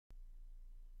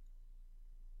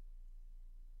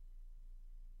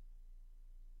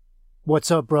What's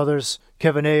up, brothers?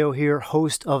 Kevin Ayo here,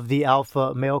 host of the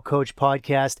Alpha Male Coach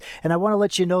podcast. And I want to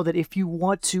let you know that if you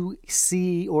want to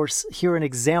see or hear an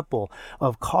example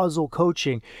of causal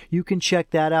coaching, you can check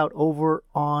that out over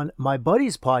on my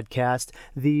buddy's podcast,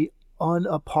 the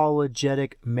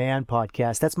Unapologetic Man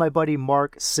podcast. That's my buddy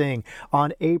Mark Singh.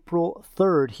 On April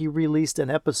 3rd, he released an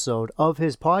episode of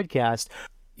his podcast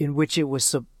in which it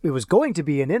was going to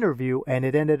be an interview, and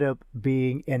it ended up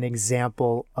being an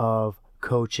example of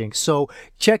coaching. So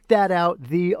check that out,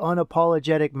 the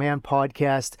Unapologetic Man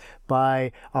podcast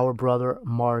by our brother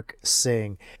Mark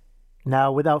Singh.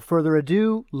 Now, without further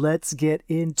ado, let's get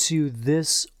into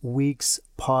this week's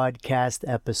podcast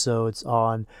episodes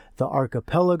on the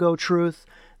archipelago truth,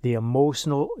 the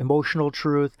emotional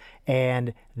truth,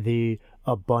 and the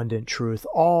abundant truth,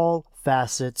 all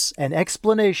facets and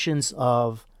explanations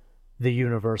of the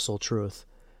universal truth.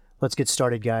 Let's get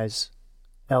started, guys.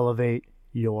 Elevate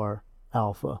your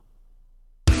alpha.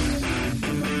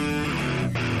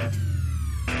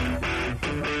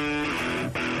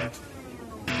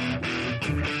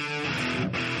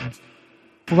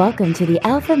 Welcome to the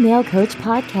Alpha Male Coach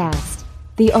podcast,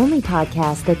 the only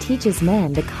podcast that teaches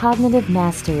men the cognitive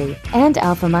mastery and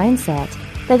alpha mindset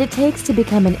that it takes to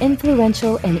become an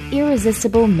influential and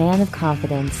irresistible man of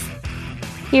confidence.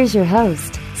 Here's your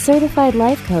host, certified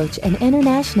life coach and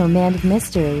international man of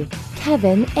mystery,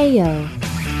 Kevin Ayo.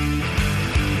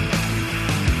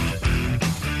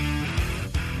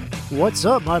 What's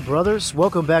up, my brothers?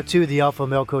 Welcome back to the Alpha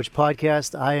Male Coach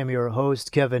podcast. I am your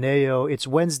host, Kevin Ayo. It's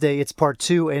Wednesday, it's part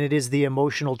 2, and it is the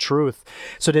emotional truth.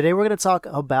 So today we're going to talk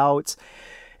about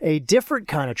a different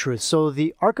kind of truth. So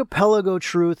the archipelago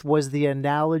truth was the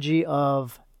analogy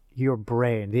of your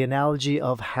brain, the analogy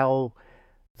of how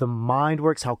the mind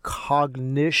works, how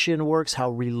cognition works,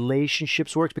 how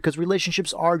relationships work, because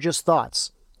relationships are just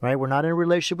thoughts, right? We're not in a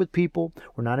relationship with people.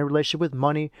 We're not in a relationship with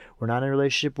money. We're not in a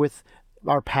relationship with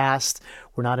our past.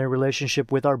 We're not in a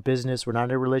relationship with our business. We're not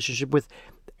in a relationship with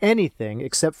anything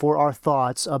except for our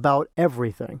thoughts about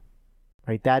everything,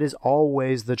 right? That is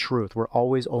always the truth. We're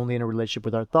always only in a relationship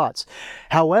with our thoughts.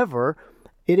 However,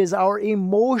 it is our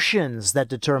emotions that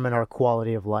determine our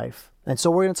quality of life. And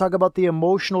so we're going to talk about the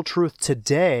emotional truth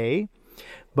today.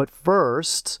 But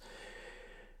first,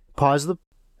 pause the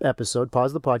episode,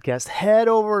 pause the podcast, head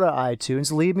over to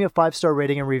iTunes, leave me a 5-star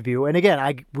rating and review. And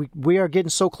again, we are getting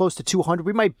so close to 200.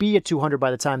 We might be at 200 by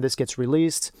the time this gets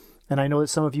released. And I know that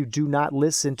some of you do not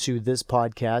listen to this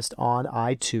podcast on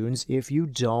iTunes. If you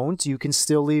don't, you can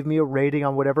still leave me a rating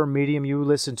on whatever medium you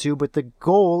listen to. But the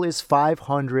goal is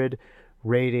 500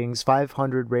 ratings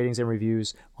and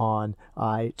reviews on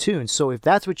iTunes. So if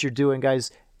that's what you're doing,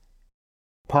 guys,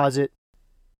 pause it,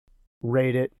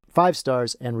 rate it, 5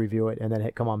 stars, and review it, and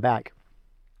then come on back.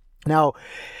 Now,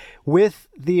 with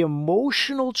the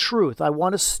emotional truth, I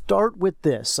want to start with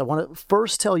this. I want to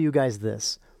first tell you guys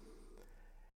this.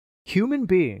 Human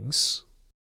beings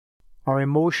are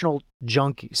emotional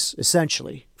junkies,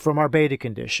 essentially, from our beta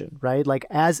condition, right? Like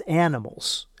as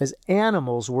animals,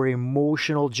 we're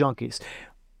emotional junkies.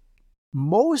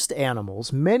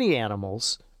 Many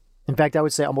animals, in fact, I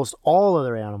would say almost all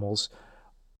other animals,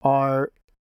 are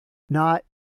not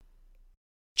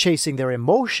chasing their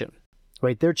emotion,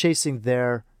 right? They're chasing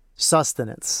their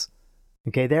sustenance.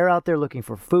 Okay, they're out there looking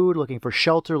for food, looking for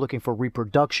shelter, looking for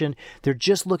reproduction. They're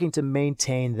just looking to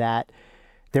maintain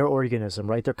their organism,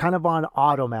 right? They're kind of on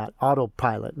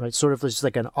autopilot, right? Sort of just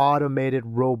like an automated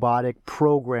robotic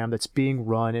program that's being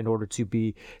run in order to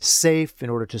be safe, in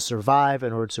order to survive,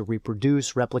 in order to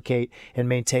reproduce, replicate, and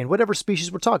maintain whatever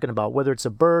species we're talking about, whether it's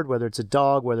a bird, whether it's a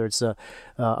dog, whether it's a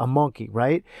monkey,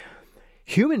 right?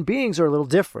 Human beings are a little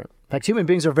different. In fact, human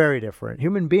beings are very different.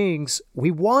 Human beings,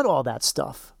 we want all that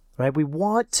stuff, right? We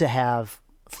want to have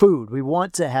food. We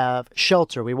want to have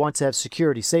shelter. We want to have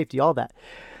security, safety, all that.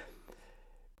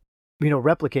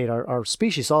 Replicate our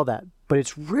species, all that. But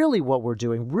it's really what we're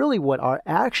doing, really what our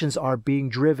actions are being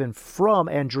driven from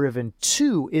and driven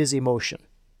to is emotion.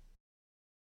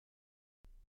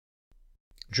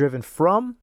 Driven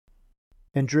from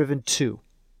and driven to.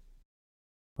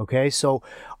 Okay, so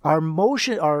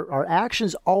our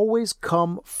actions always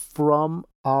come from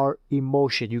our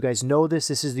emotion. You guys know this.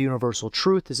 This is the universal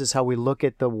truth. This is how we look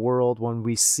at the world when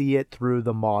we see it through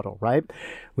the model, right?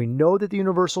 We know that the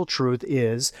universal truth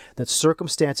is that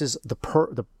circumstances,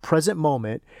 the present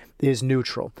moment is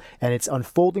neutral, and it's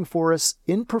unfolding for us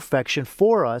in perfection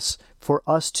for us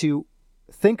to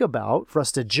think about, for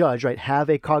us to judge, right? Have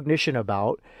a cognition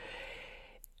about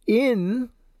in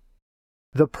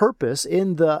the purpose,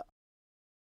 in the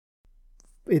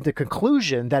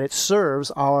conclusion that it serves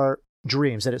our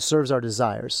dreams, that it serves our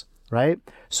desires, right?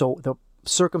 So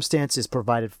circumstance is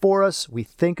provided for us. We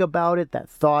think about it. That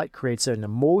thought creates an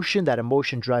emotion. That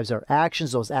emotion drives our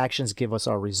actions. Those actions give us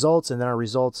our results. And then our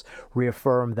results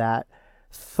reaffirm that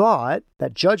thought,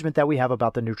 that judgment that we have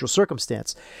about the neutral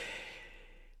circumstance.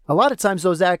 A lot of times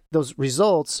those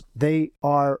results, they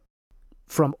are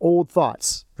from old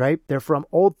thoughts, right? They're from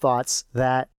old thoughts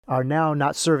that are now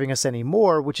not serving us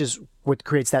anymore, which is what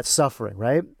creates that suffering,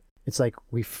 right? It's like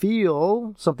we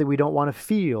feel something we don't want to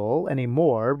feel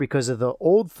anymore because of the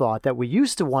old thought that we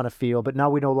used to want to feel, but now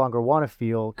we no longer want to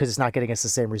feel because it's not getting us the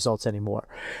same results anymore.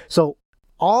 So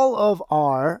all of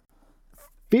our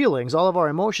feelings, all of our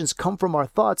emotions come from our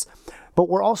thoughts, but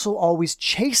we're also always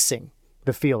chasing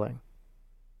the feeling,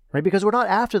 right? Because we're not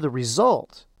after the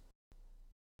result.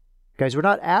 Guys, we're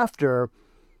not after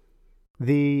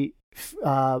the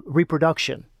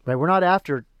reproduction, right? We're not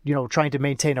after, trying to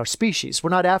maintain our species. We're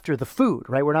not after the food,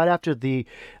 right? We're not after the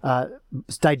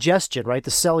digestion, right? The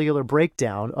cellular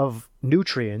breakdown of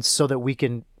nutrients so that we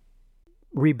can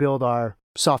rebuild our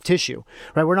soft tissue,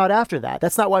 right? We're not after that.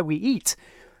 That's not why we eat.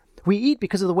 We eat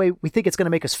because of the way we think it's going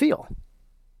to make us feel,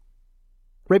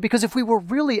 right? Because if we were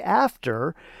really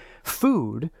after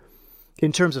food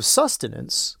in terms of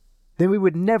sustenance, then we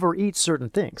would never eat certain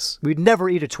things. We'd never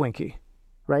eat a Twinkie,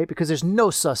 right? Because there's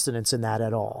no sustenance in that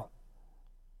at all,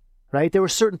 right? There were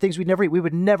certain things we'd never eat. We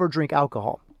would never drink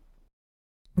alcohol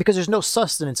because there's no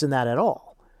sustenance in that at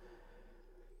all.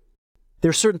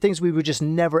 There's certain things we would just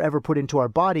never ever put into our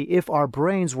body if our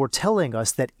brains were telling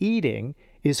us that eating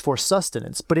is for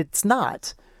sustenance, but it's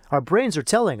not. Our brains are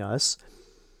telling us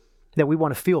that we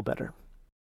want to feel better.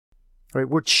 Right?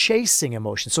 We're chasing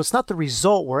emotions. So it's not the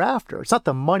result we're after. It's not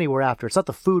the money we're after. It's not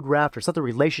the food we're after. It's not the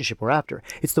relationship we're after.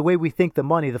 It's the way we think the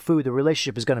money, the food, the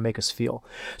relationship is going to make us feel.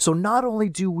 So not only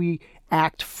do we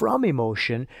act from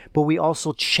emotion, but we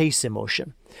also chase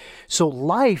emotion. So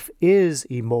life is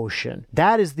emotion.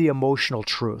 That is the emotional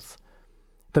truth.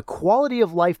 The quality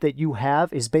of life that you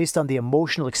have is based on the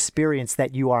emotional experience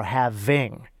that you are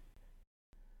having.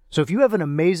 So if you have an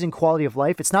amazing quality of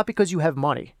life, it's not because you have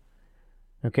money.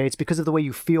 Okay, it's because of the way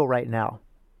you feel right now.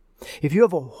 If you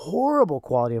have a horrible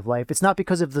quality of life, it's not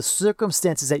because of the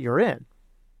circumstances that you're in.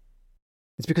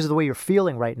 It's because of the way you're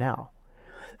feeling right now.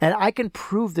 And I can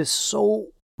prove this so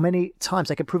many times.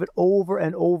 I can prove it over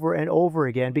and over and over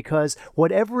again because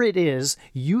whatever it is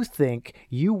you think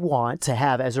you want to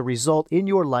have as a result in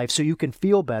your life so you can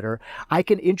feel better, I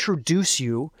can introduce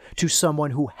you to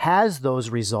someone who has those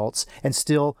results and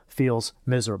still feels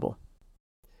miserable.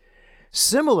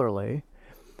 Similarly,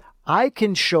 I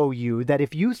can show you that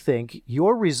if you think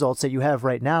your results that you have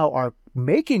right now are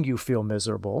making you feel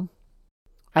miserable,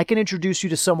 I can introduce you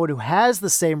to someone who has the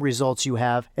same results you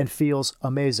have and feels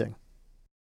amazing.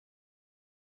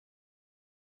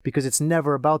 Because it's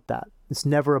never about that. It's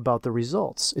never about the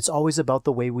results. It's always about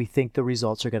the way we think the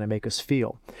results are going to make us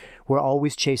feel. We're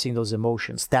always chasing those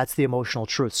emotions. That's the emotional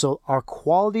truth. So our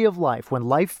quality of life, when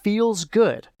life feels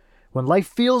good, when life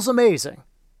feels amazing,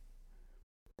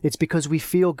 it's because we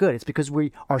feel good. It's because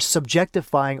we are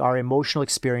subjectifying our emotional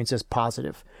experience as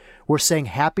positive. We're saying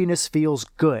happiness feels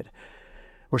good.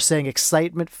 We're saying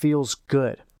excitement feels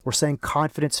good. We're saying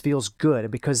confidence feels good.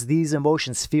 And because these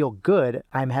emotions feel good,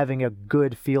 I'm having a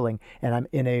good feeling and I'm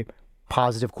in a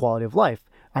positive quality of life.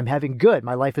 I'm having good.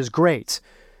 My life is great.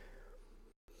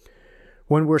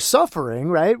 When we're suffering,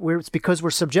 right, it's because we're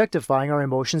subjectifying our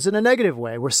emotions in a negative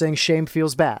way. We're saying shame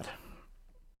feels bad.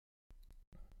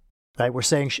 Right? We're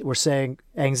saying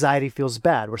anxiety feels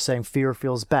bad. We're saying fear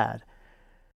feels bad.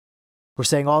 We're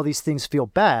saying all these things feel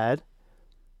bad,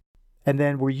 and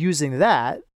then we're using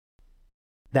that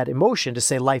emotion to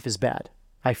say life is bad.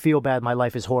 I feel bad. My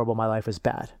life is horrible. My life is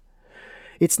bad.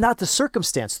 It's not the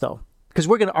circumstance though, because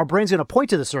our brain's gonna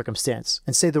point to the circumstance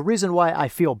and say the reason why I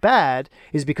feel bad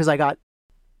is because I got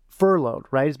furloughed.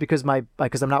 Right? It's because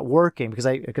I'm not working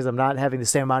because I'm not having the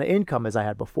same amount of income as I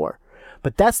had before.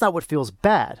 But that's not what feels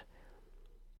bad.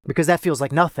 Because that feels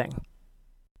like nothing,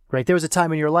 right? There was a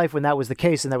time in your life when that was the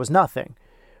case and that was nothing,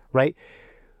 right?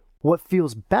 What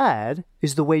feels bad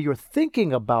is the way you're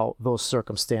thinking about those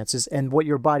circumstances and what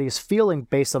your body is feeling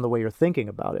based on the way you're thinking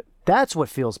about it. That's what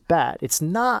feels bad. It's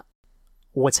not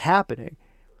what's happening.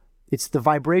 It's the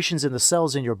vibrations in the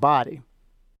cells in your body.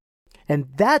 And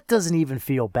that doesn't even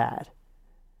feel bad.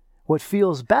 What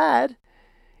feels bad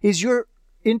is your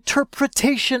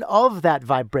interpretation of that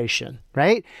vibration,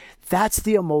 right? That's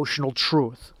the emotional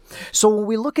truth. So when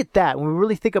we look at that, when we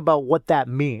really think about what that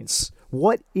means,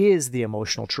 what is the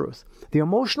emotional truth? The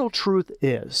emotional truth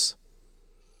is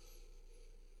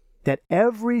that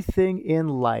everything in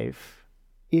life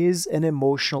is an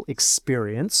emotional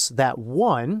experience that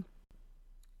one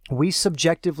we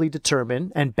subjectively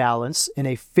determine and balance in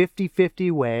a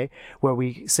 50-50 way, where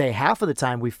we say half of the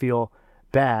time we feel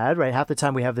bad, right? Half the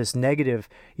time we have this negative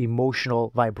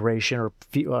emotional vibration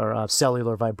or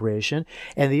cellular vibration.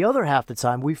 And the other half the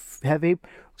time we have a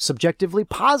subjectively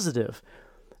positive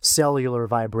cellular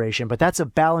vibration. But that's a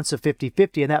balance of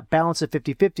 50-50. And that balance of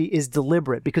 50-50 is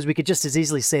deliberate, because we could just as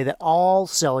easily say that all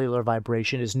cellular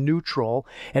vibration is neutral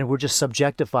and we're just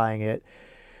subjectifying it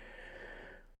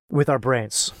with our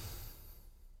brains.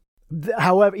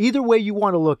 However, either way you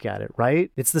want to look at it,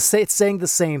 right? It's saying the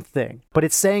same thing, but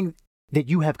it's saying that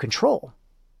you have control.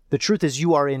 The truth is,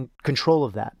 you are in control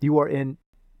of that. You are in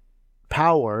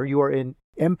power. You are in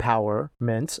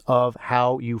empowerment of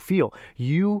how you feel.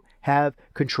 You have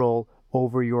control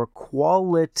over your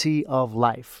quality of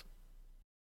life.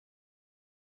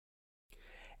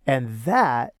 And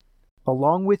that,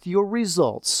 along with your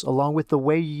results, along with the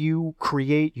way you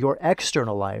create your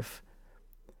external life,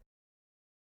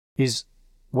 is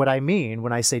what I mean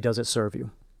when I say, does it serve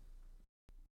you?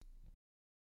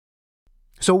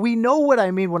 So we know what I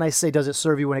mean when I say, does it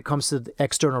serve you, when it comes to the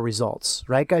external results,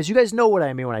 right, guys? You guys know what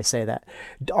I mean when I say that.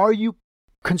 Are you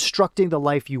constructing the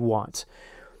life you want?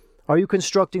 Are you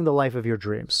constructing the life of your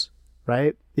dreams,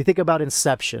 right? You think about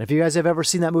Inception. If you guys have ever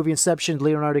seen that movie Inception,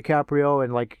 Leonardo DiCaprio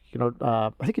and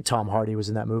I think Tom Hardy was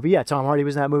in that movie. Yeah, Tom Hardy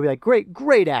was in that movie. Like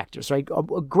great actors, right?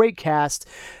 A great cast,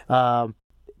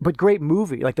 but great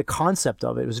movie. Like the concept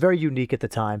of it was very unique at the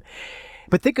time.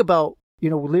 But think about,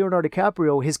 Leonardo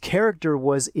DiCaprio, his character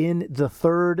was in the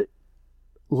third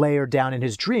layer down in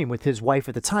his dream with his wife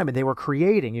at the time, and they were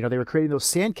creating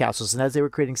those sandcastles. And as they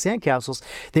were creating sandcastles,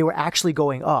 they were actually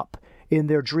going up in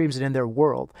their dreams and in their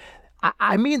world.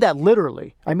 I mean that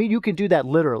literally. I mean, you can do that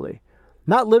literally.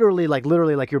 Not literally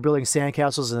like you're building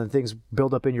sandcastles and then things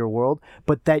build up in your world,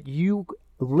 but that you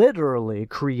literally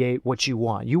create what you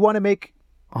want. You want to make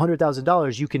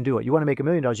 $100,000, you can do it. You want to make $1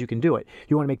 million, you can do it.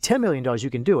 You want to make $10 million, you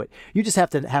can do it. You just have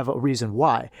to have a reason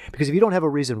why. Because if you don't have a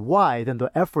reason why, then the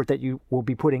effort that you will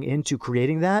be putting into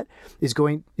creating that is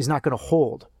not going to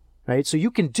hold, right? So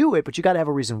you can do it, but you got to have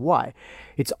a reason why.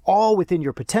 It's all within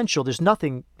your potential. There's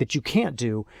nothing that you can't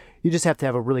do. You just have to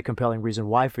have a really compelling reason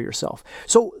why for yourself.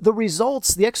 So the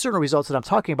results, the external results that I'm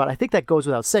talking about, I think that goes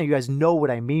without saying. You guys know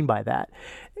what I mean by that.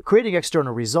 Creating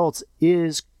external results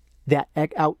is that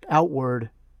outward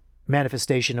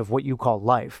manifestation of what you call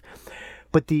life.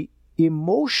 But the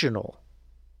emotional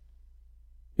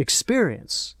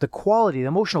experience, the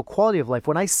emotional quality of life,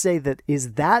 when I say that,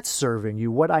 is that serving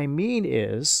you, what I mean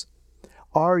is,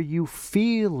 are you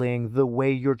feeling the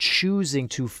way you're choosing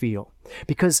to feel?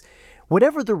 Because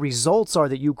whatever the results are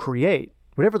that you create,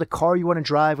 whatever the car you want to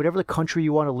drive, whatever the country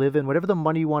you want to live in, whatever the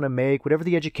money you want to make, whatever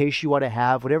the education you want to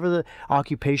have, whatever the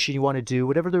occupation you want to do,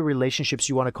 whatever the relationships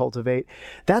you want to cultivate,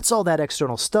 that's all that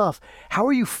external stuff. How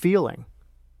are you feeling?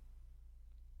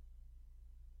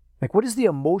 Like, what is the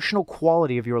emotional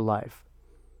quality of your life?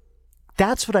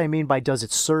 That's what I mean by, does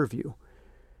it serve you?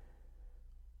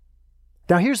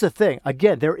 Now, here's the thing.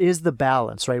 Again, there is the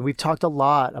balance, right? We've talked a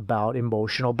lot about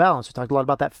emotional balance. We talked a lot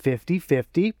about that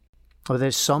 50-50.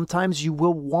 There's sometimes you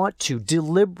will want to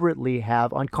deliberately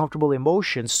have uncomfortable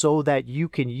emotions so that you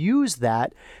can use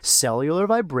that cellular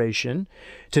vibration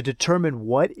to determine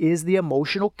what is the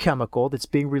emotional chemical that's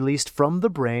being released from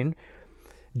the brain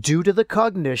due to the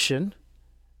cognition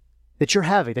that you're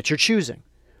having, that you're choosing,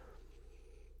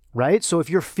 right? So if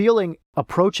you're feeling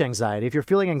approach anxiety, if you're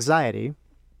feeling anxiety,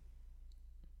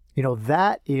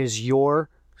 that is your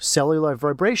cellular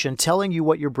vibration telling you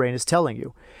what your brain is telling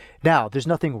you. Now, there's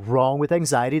nothing wrong with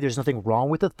anxiety. There's nothing wrong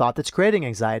with the thought that's creating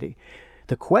anxiety.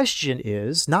 The question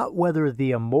is not whether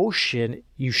the emotion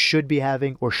you should be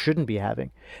having or shouldn't be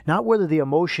having, not whether the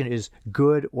emotion is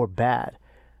good or bad,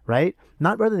 right?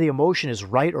 Not whether the emotion is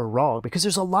right or wrong, because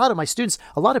there's a lot of my students,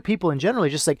 a lot of people in general are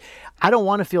just like, I don't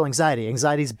want to feel anxiety.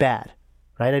 Anxiety's bad,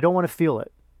 right? I don't want to feel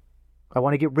it. I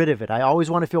want to get rid of it. I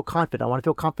always want to feel confident. I want to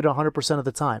feel confident 100% of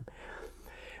the time.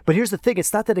 But here's the thing.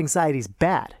 It's not that anxiety is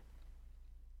bad.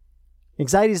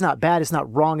 Anxiety is not bad. It's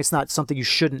not wrong. It's not something you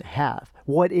shouldn't have.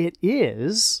 What it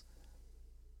is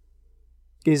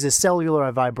a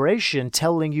cellular vibration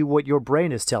telling you what your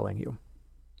brain is telling you.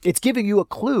 It's giving you a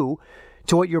clue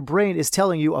to what your brain is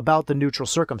telling you about the neutral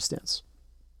circumstance.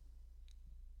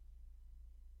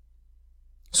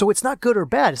 So it's not good or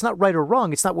bad. It's not right or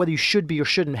wrong. It's not whether you should be or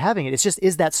shouldn't having it. It's just,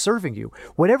 is that serving you?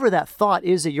 Whatever that thought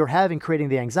is that you're having creating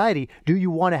the anxiety, do you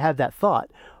want to have that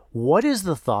thought? What is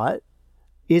the thought?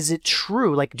 Is it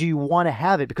true? Like, do you want to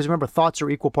have it? Because remember, thoughts are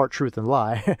equal part truth and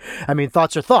lie. I mean,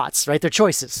 thoughts are thoughts, right? They're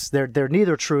choices. They're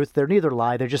neither truth. They're neither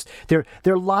lie.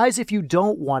 They're lies if you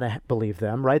don't want to believe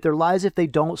them, right? They're lies if they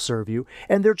don't serve you.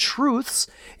 And they're truths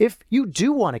if you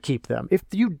do want to keep them,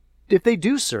 if they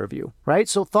do serve you, right?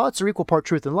 So thoughts are equal part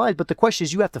truth and lies. But the question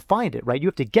is, you have to find it, right? You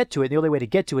have to get to it. And the only way to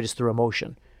get to it is through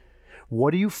emotion.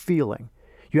 What are you feeling?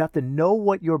 You have to know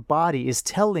what your body is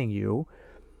telling you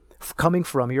coming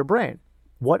from your brain.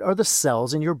 What are the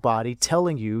cells in your body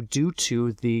telling you due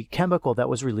to the chemical that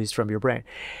was released from your brain?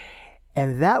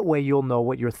 And that way you'll know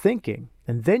what you're thinking.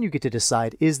 And then you get to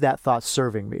decide, is that thought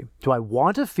serving me? Do I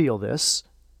want to feel this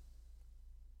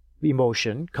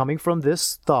emotion coming from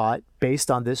this thought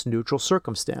based on this neutral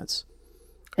circumstance?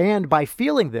 And by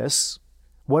feeling this,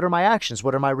 what are my actions?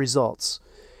 What are my results?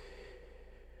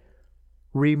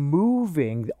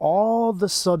 Removing all the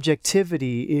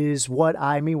subjectivity is what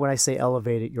I mean when I say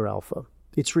elevate at your alpha.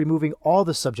 It's removing all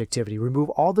the subjectivity. Remove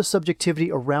all the subjectivity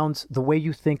around the way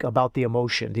you think about the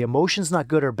emotion. The emotion's not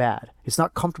good or bad. It's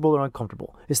not comfortable or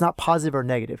uncomfortable. It's not positive or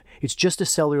negative. It's just a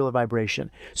cellular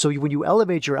vibration. So when you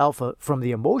elevate your alpha from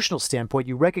the emotional standpoint,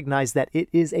 you recognize that it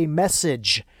is a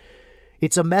message.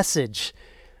 It's a message,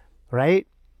 right?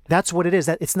 That's what it is.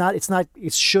 That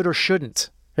it's should or shouldn't.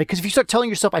 Right? Because if you start telling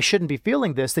yourself, I shouldn't be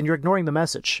feeling this, then you're ignoring the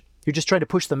message. You're just trying to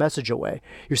push the message away.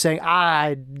 You're saying,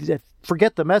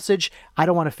 forget the message. I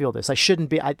don't want to feel this. I shouldn't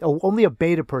be. Only a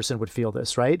beta person would feel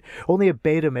this, right? Only a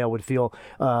beta male would feel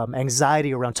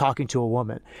anxiety around talking to a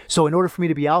woman. So in order for me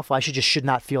to be alpha, I should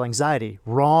not feel anxiety.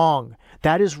 Wrong.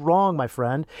 That is wrong, my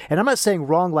friend. And I'm not saying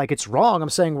wrong like it's wrong. I'm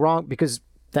saying wrong because,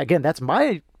 again, that's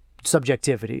my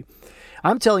subjectivity.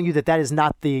 I'm telling you that is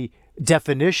not the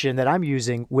definition that I'm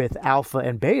using with alpha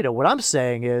and beta. What I'm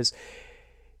saying is,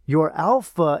 your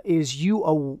alpha is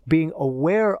you being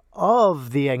aware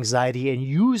of the anxiety and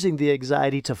using the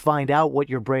anxiety to find out what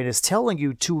your brain is telling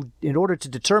you in order to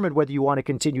determine whether you want to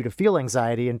continue to feel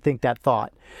anxiety and think that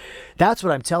thought. That's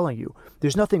what I'm telling you.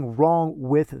 There's nothing wrong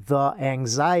with the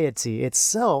anxiety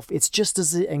itself. It's just,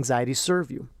 does the anxiety serve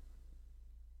you?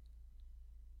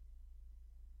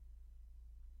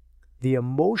 The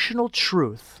emotional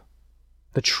truth,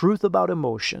 the truth about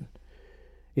emotion,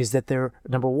 is that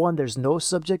number one, there's no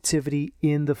subjectivity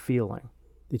in the feeling.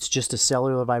 It's just a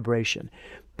cellular vibration.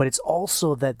 But it's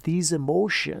also that these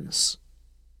emotions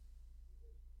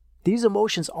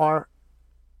are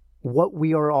what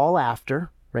we are all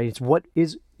after, right? It's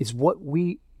what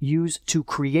we use to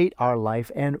create our life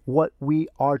and what we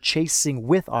are chasing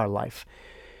with our life.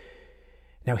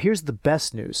 Now, here's the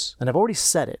best news, and I've already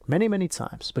said it many, many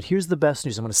times, but here's the best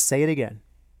news. I'm going to say it again.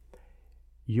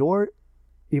 Your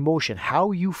emotion,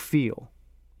 how you feel,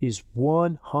 is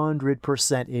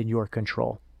 100% in your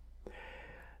control.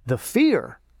 The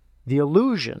fear, the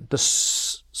illusion, the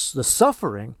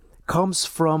suffering comes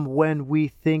from when we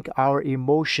think our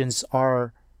emotions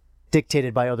are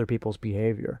dictated by other people's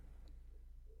behavior.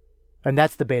 And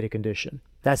that's the beta condition.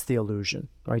 That's the illusion,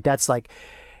 right? That's like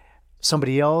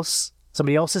somebody else's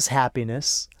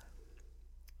happiness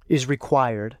is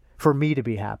required for me to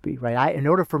be happy, right? In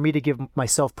order for me to give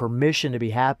myself permission to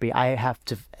be happy,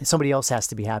 somebody else has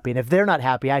to be happy. And if they're not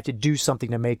happy, I have to do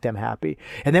something to make them happy.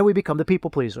 And then we become the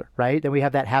people pleaser, right? Then we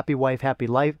have that happy wife, happy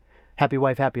life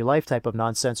type of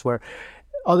nonsense where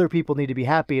other people need to be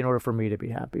happy in order for me to be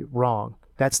happy. Wrong.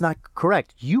 That's not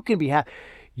correct. You can be happy.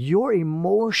 Your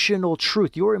emotional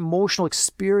truth, your emotional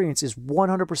experience is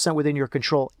 100% within your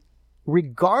control,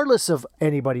 regardless of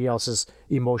anybody else's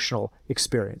emotional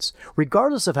experience,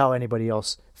 regardless of how anybody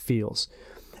else feels.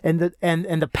 And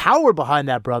the power behind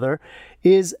that, brother,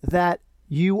 is that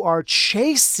you are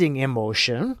chasing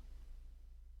emotion,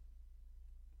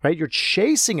 right? You're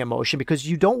chasing emotion because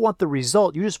you don't want the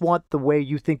result. You just want the way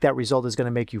you think that result is going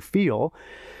to make you feel,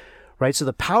 right? So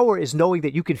the power is knowing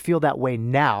that you can feel that way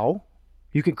now.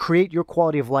 You can create your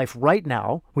quality of life right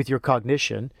now with your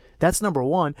cognition. That's number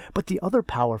one. But the other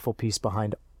powerful piece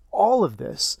behind all of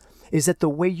this is that the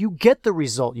way you get the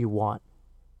result you want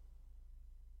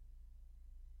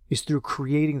is through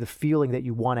creating the feeling that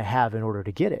you want to have in order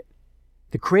to get it.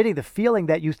 Creating the feeling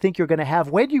that you think you're going to have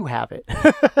when you have it.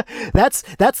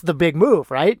 That's the big move,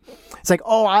 right? It's like,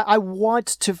 oh, I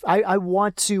want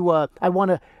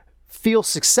to feel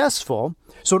successful.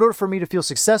 So in order for me to feel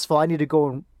successful, I need to go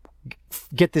and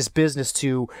get this business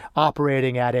to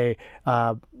operating at a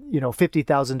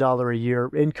 $50,000 a year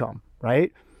income,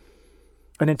 right?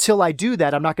 And until I do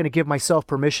that, I'm not going to give myself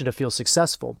permission to feel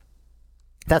successful.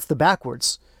 That's the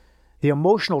backwards. The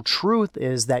emotional truth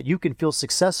is that you can feel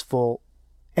successful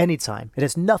Anytime. It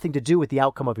has nothing to do with the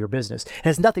outcome of your business. It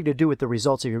has nothing to do with the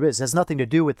results of your business. It has nothing to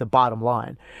do with the bottom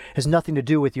line. It has nothing to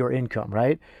do with your income,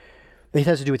 right? It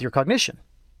has to do with your cognition.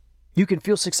 You can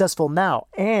feel successful now.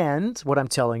 And what I'm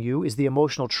telling you is the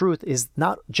emotional truth is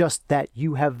not just that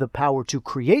you have the power to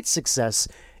create success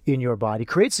in your body,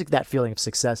 create that feeling of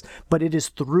success, but it is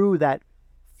through that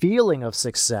feeling of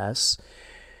success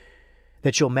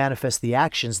that you'll manifest the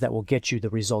actions that will get you the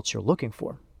results you're looking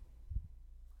for.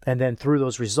 And then through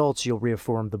those results, you'll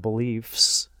reaffirm the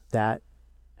beliefs that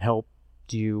helped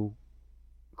you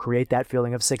create that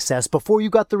feeling of success before you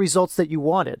got the results that you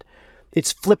wanted.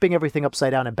 It's flipping everything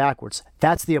upside down and backwards.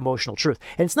 That's the emotional truth.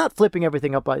 And it's not flipping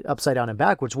everything upside down and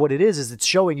backwards. What it is it's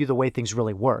showing you the way things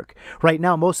really work. Right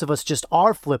now, most of us just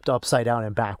are flipped upside down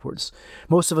and backwards.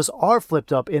 Most of us are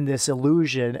flipped up in this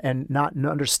illusion and not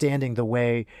understanding the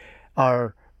way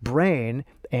our brain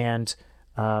and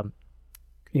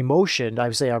emotion, I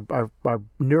would say our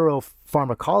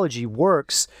neuropharmacology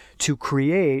works to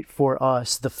create for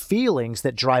us the feelings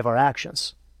that drive our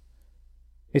actions.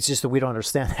 It's just that we don't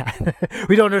understand that.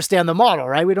 We don't understand the model,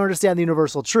 right? We don't understand the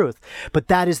universal truth. But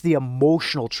that is the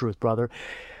emotional truth, brother.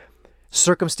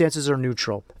 Circumstances are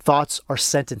neutral. Thoughts are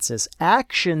sentences.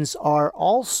 Actions are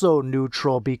also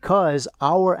neutral because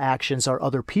our actions are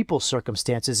other people's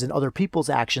circumstances and other people's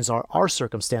actions are our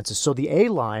circumstances. So the A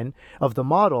line of the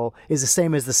model is the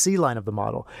same as the C line of the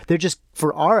model. They're just,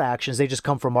 for our actions, they just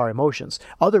come from our emotions.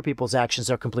 Other people's actions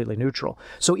are completely neutral.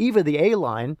 So even the A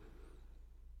line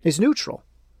is neutral.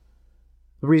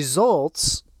 The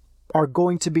results are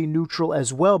going to be neutral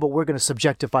as well, but we're going to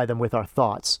subjectify them with our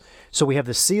thoughts. So we have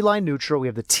the C line neutral, we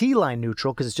have the T line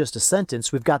neutral because it's just a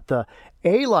sentence. We've got the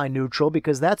A line neutral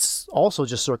because that's also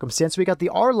just circumstance. We got the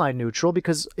R line neutral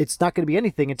because it's not going to be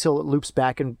anything until it loops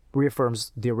back and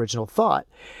reaffirms the original thought.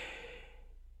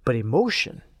 But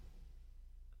emotion,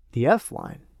 the F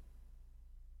line,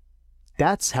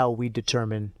 that's how we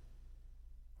determine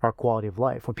our quality of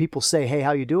life. When people say, "Hey,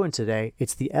 how you doing today?"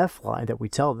 It's the F line that we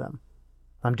tell them.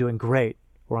 I'm doing great,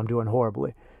 or I'm doing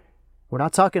horribly. We're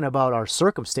not talking about our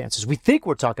circumstances. We think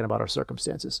we're talking about our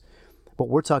circumstances, but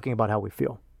we're talking about how we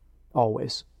feel.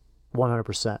 Always.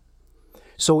 100%.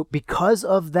 So because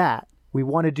of that, we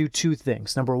want to do two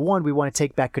things. Number one, we want to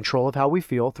take back control of how we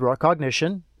feel through our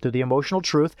cognition, through the emotional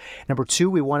truth. Number two,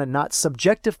 we want to not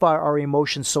subjectify our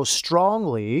emotions so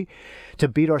strongly to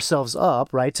beat ourselves up,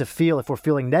 right? To feel, if we're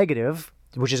feeling negative,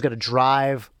 which is going to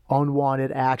drive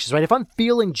unwanted actions, right? If I'm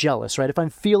feeling jealous, right? If I'm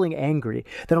feeling angry,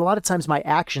 then a lot of times my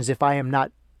actions, if I am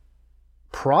not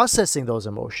processing those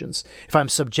emotions, if I'm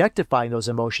subjectifying those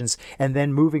emotions and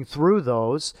then moving through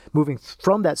those, moving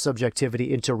from that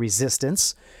subjectivity into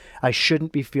resistance, I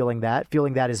shouldn't be feeling that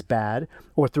is bad,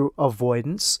 or through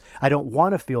avoidance, I don't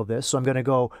want to feel this, so I'm going to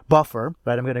go buffer,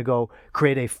 right? I'm going to go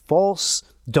create a false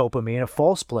dopamine, a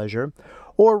false pleasure,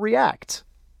 or react.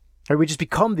 Or we just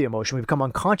become the emotion. We become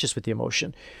unconscious with the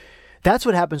emotion. That's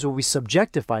what happens when we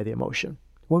subjectify the emotion.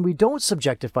 When we don't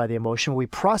subjectify the emotion, when we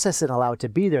process it and allow it to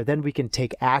be there, then we can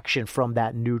take action from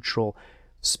that neutral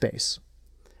space.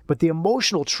 But the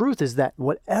emotional truth is that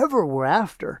whatever we're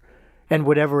after and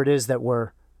whatever it is that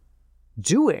we're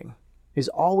doing is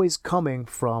always coming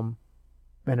from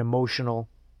an emotional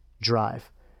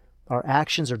drive. Our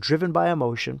actions are driven by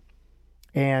emotion,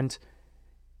 and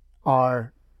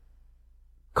our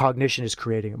cognition is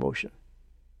creating emotion.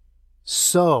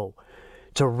 So,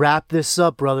 to wrap this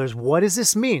up, brothers, what does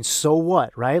this mean? So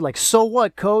what, right? Like, so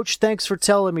what, coach? Thanks for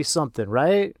telling me something,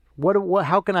 right? What?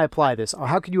 How can I apply this? Or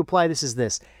how can you apply this as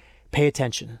this? Pay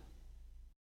attention.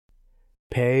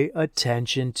 Pay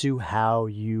attention to how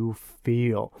you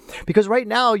feel. Because right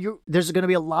now, there's going to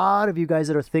be a lot of you guys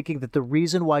that are thinking that the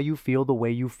reason why you feel the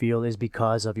way you feel is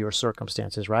because of your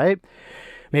circumstances, right?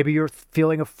 Maybe you're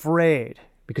feeling afraid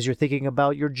because you're thinking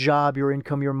about your job, your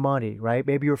income, your money, right?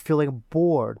 Maybe you're feeling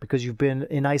bored because you've been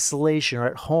in isolation or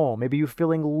at home. Maybe you're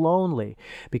feeling lonely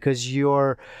because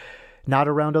you're not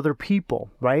around other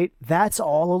people, right? That's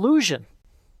all illusion.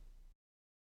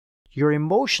 Your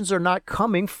emotions are not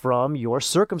coming from your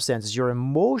circumstances. Your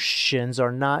emotions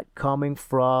are not coming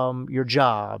from your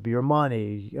job, your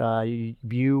money,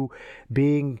 you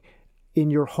being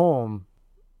in your home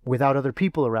without other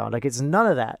people around. Like, it's none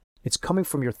of that. It's coming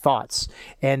from your thoughts.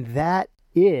 And that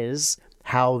is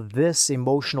how this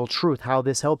emotional truth, how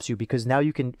this helps you. Because now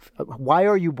you can, why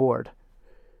are you bored?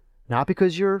 Not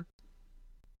because you're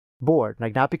bored,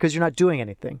 like not because you're not doing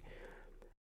anything.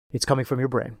 It's coming from your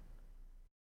brain.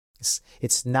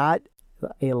 It's not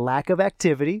a lack of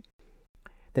activity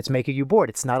that's making you bored.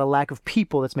 It's not a lack of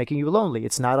people that's making you lonely.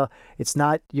 It's not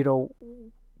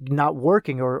not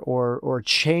working or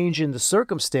change in the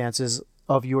circumstances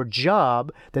of your job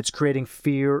that's creating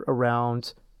fear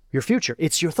around your future.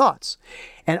 It's your thoughts.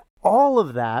 And all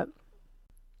of that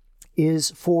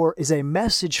is a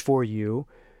message for you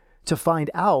to find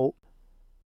out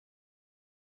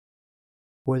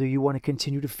whether you want to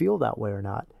continue to feel that way or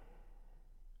not.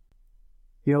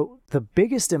 You know, the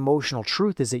biggest emotional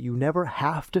truth is that you never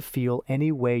have to feel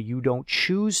any way you don't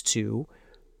choose to,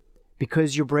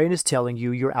 because your brain is telling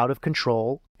you you're out of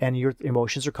control and your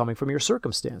emotions are coming from your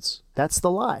circumstance. That's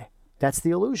the lie. That's the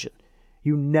illusion.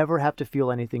 You never have to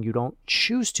feel anything you don't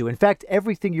choose to. In fact,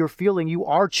 everything you're feeling, you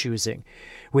are choosing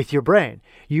with your brain.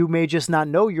 You may just not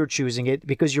know you're choosing it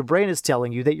because your brain is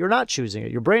telling you that you're not choosing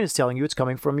it. Your brain is telling you it's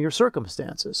coming from your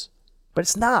circumstances, but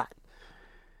it's not.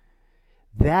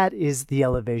 That is the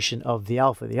elevation of the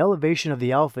alpha. The elevation of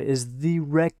the alpha is the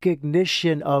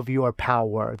recognition of your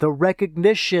power, the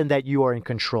recognition that you are in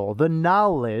control, the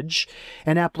knowledge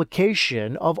and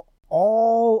application of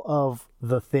all of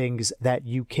the things that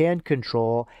you can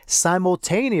control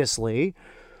simultaneously,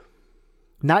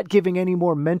 not giving any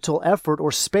more mental effort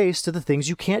or space to the things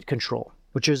you can't control,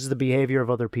 which is the behavior of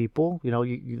other people,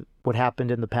 what happened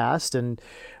in the past and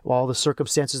all the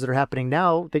circumstances that are happening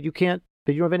now that you don't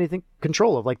have anything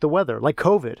control of, like the weather, like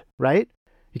COVID, right?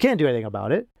 You can't do anything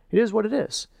about it. It is what it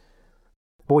is.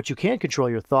 But what you can control,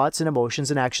 your thoughts and emotions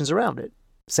and actions around it.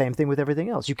 Same thing with everything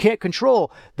else. You can't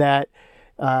control that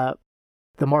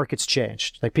the market's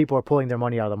changed. Like people are pulling their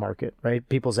money out of the market, right?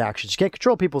 People's actions. You can't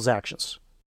control people's actions.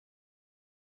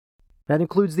 That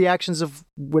includes the actions of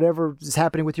whatever is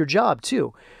happening with your job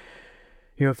too.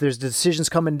 If there's decisions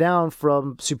coming down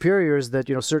from superiors that,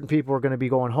 certain people are going to be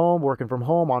going home, working from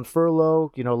home, on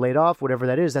furlough, laid off, whatever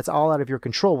that is, that's all out of your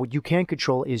control. What you can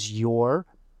control is your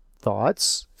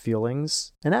thoughts,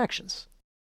 feelings, and actions.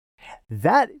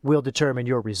 That will determine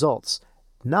your results,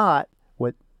 not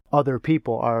what other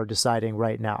people are deciding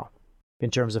right now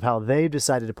in terms of how they've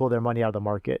decided to pull their money out of the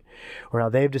market or how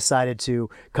they've decided to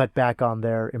cut back on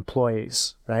their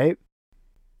employees, right?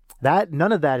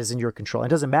 None of that is in your control. It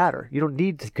doesn't matter. You don't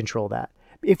need to control that.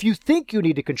 If you think you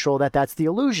need to control that, that's the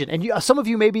illusion. And some of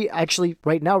you may be actually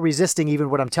right now resisting even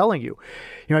what I'm telling you.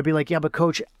 I'd be like, yeah, but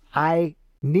coach, I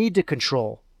need to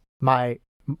control my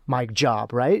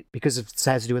job, right? Because it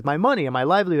has to do with my money and my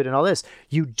livelihood and all this.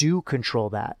 You do control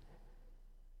that.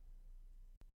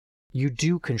 You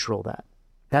do control that.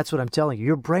 That's what I'm telling you.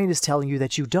 Your brain is telling you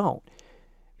that you don't,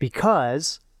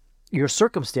 because your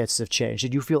circumstances have changed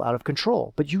and you feel out of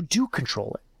control, but you do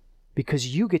control it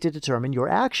because you get to determine your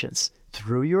actions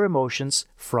through your emotions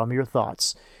from your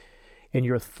thoughts. And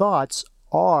your thoughts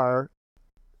are,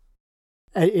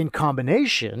 in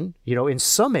combination, in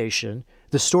summation,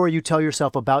 the story you tell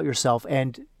yourself about yourself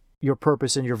and your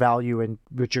purpose and your value and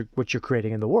what you're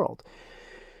creating in the world.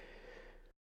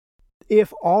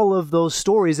 If all of those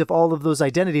stories, if all of those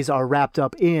identities are wrapped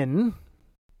up in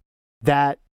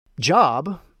that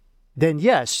job, then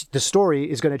yes, the story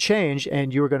is going to change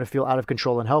and you're going to feel out of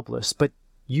control and helpless. But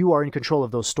you are in control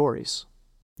of those stories.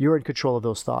 You're in control of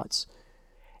those thoughts.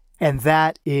 And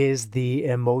that is the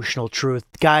emotional truth.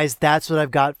 Guys, that's what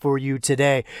I've got for you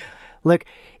today. Look,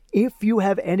 if you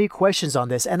have any questions on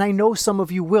this, and I know some of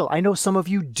you will, I know some of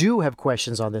you do have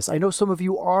questions on this. I know some of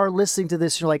you are listening to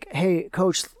this. You're like, hey,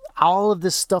 coach, all of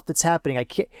this stuff that's happening, I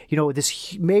can't,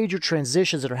 this major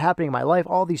transitions that are happening in my life,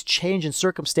 all these change in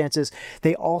circumstances,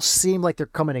 they all seem like they're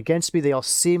coming against me. They all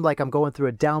seem like I'm going through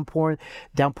a down point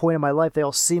in my life. They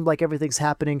all seem like everything's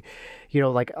happening,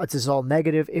 like this is all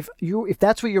negative. If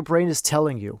that's what your brain is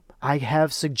telling you, I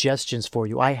have suggestions for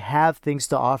you. I have things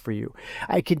to offer you.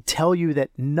 I can tell you that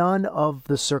none of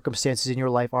the circumstances in your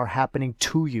life are happening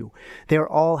to you. They're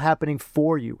all happening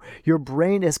for you. Your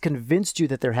brain has convinced you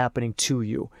that they're happening to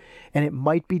you. And it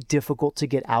might be difficult to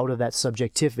get out of that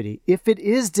subjectivity. If it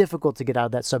is difficult to get out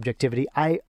of that subjectivity,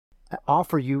 I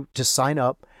offer you to sign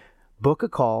up, book a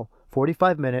call,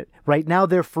 45-minute. Right now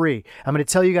they're free. I'm going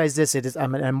to tell you guys this.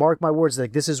 I'm going to mark my words,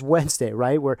 like this is Wednesday,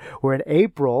 right? We're in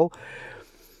April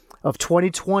of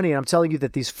 2020, and I'm telling you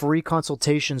that these free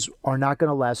consultations are not going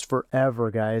to last forever,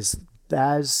 guys.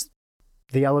 As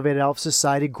the Elevated Alpha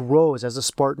Society grows, as the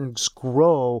Spartans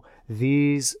grow,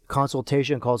 these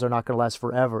consultation calls are not going to last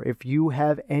forever. If you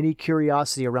have any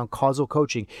curiosity around causal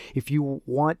coaching, if you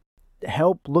want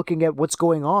help looking at what's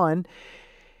going on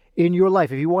in your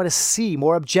life, if you want to see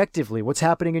more objectively what's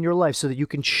happening in your life so that you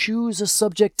can choose a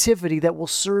subjectivity that will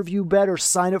serve you better,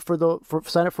 sign up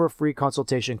for a free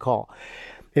consultation call.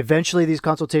 Eventually, these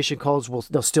consultation calls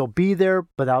they'll still be there,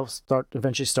 but I'll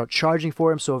eventually start charging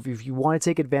for them. So if you want to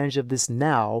take advantage of this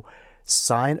now,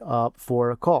 sign up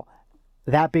for a call.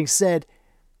 That being said,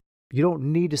 You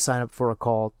don't need to sign up for a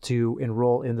call to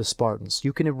enroll in the Spartans.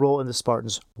 You can enroll in the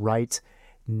Spartans right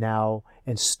now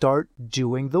and start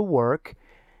doing the work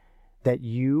that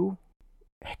you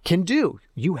can do.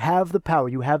 You have the power,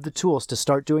 you have the tools to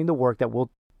start doing the work that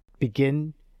will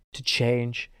begin to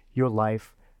change your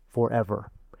life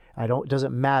forever. It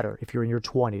doesn't matter if you're in your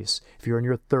 20s, if you're in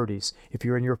your 30s, if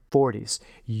you're in your 40s.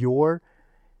 Your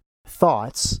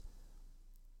thoughts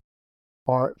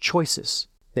are choices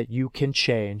that you can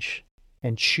change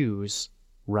and choose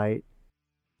right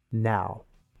now.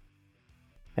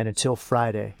 And until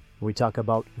Friday, we talk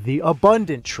about the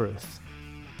abundant truth.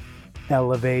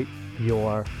 Elevate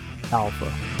your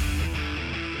alpha.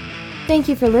 Thank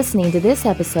you for listening to this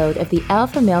episode of the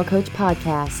Alpha Male Coach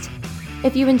Podcast.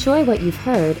 If you enjoy what you've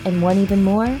heard and want even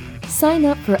more, sign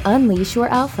up for Unleash Your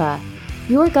Alpha,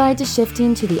 your guide to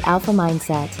shifting to the alpha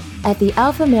mindset at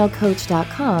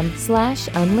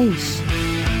thealphamalecoach.com/unleash.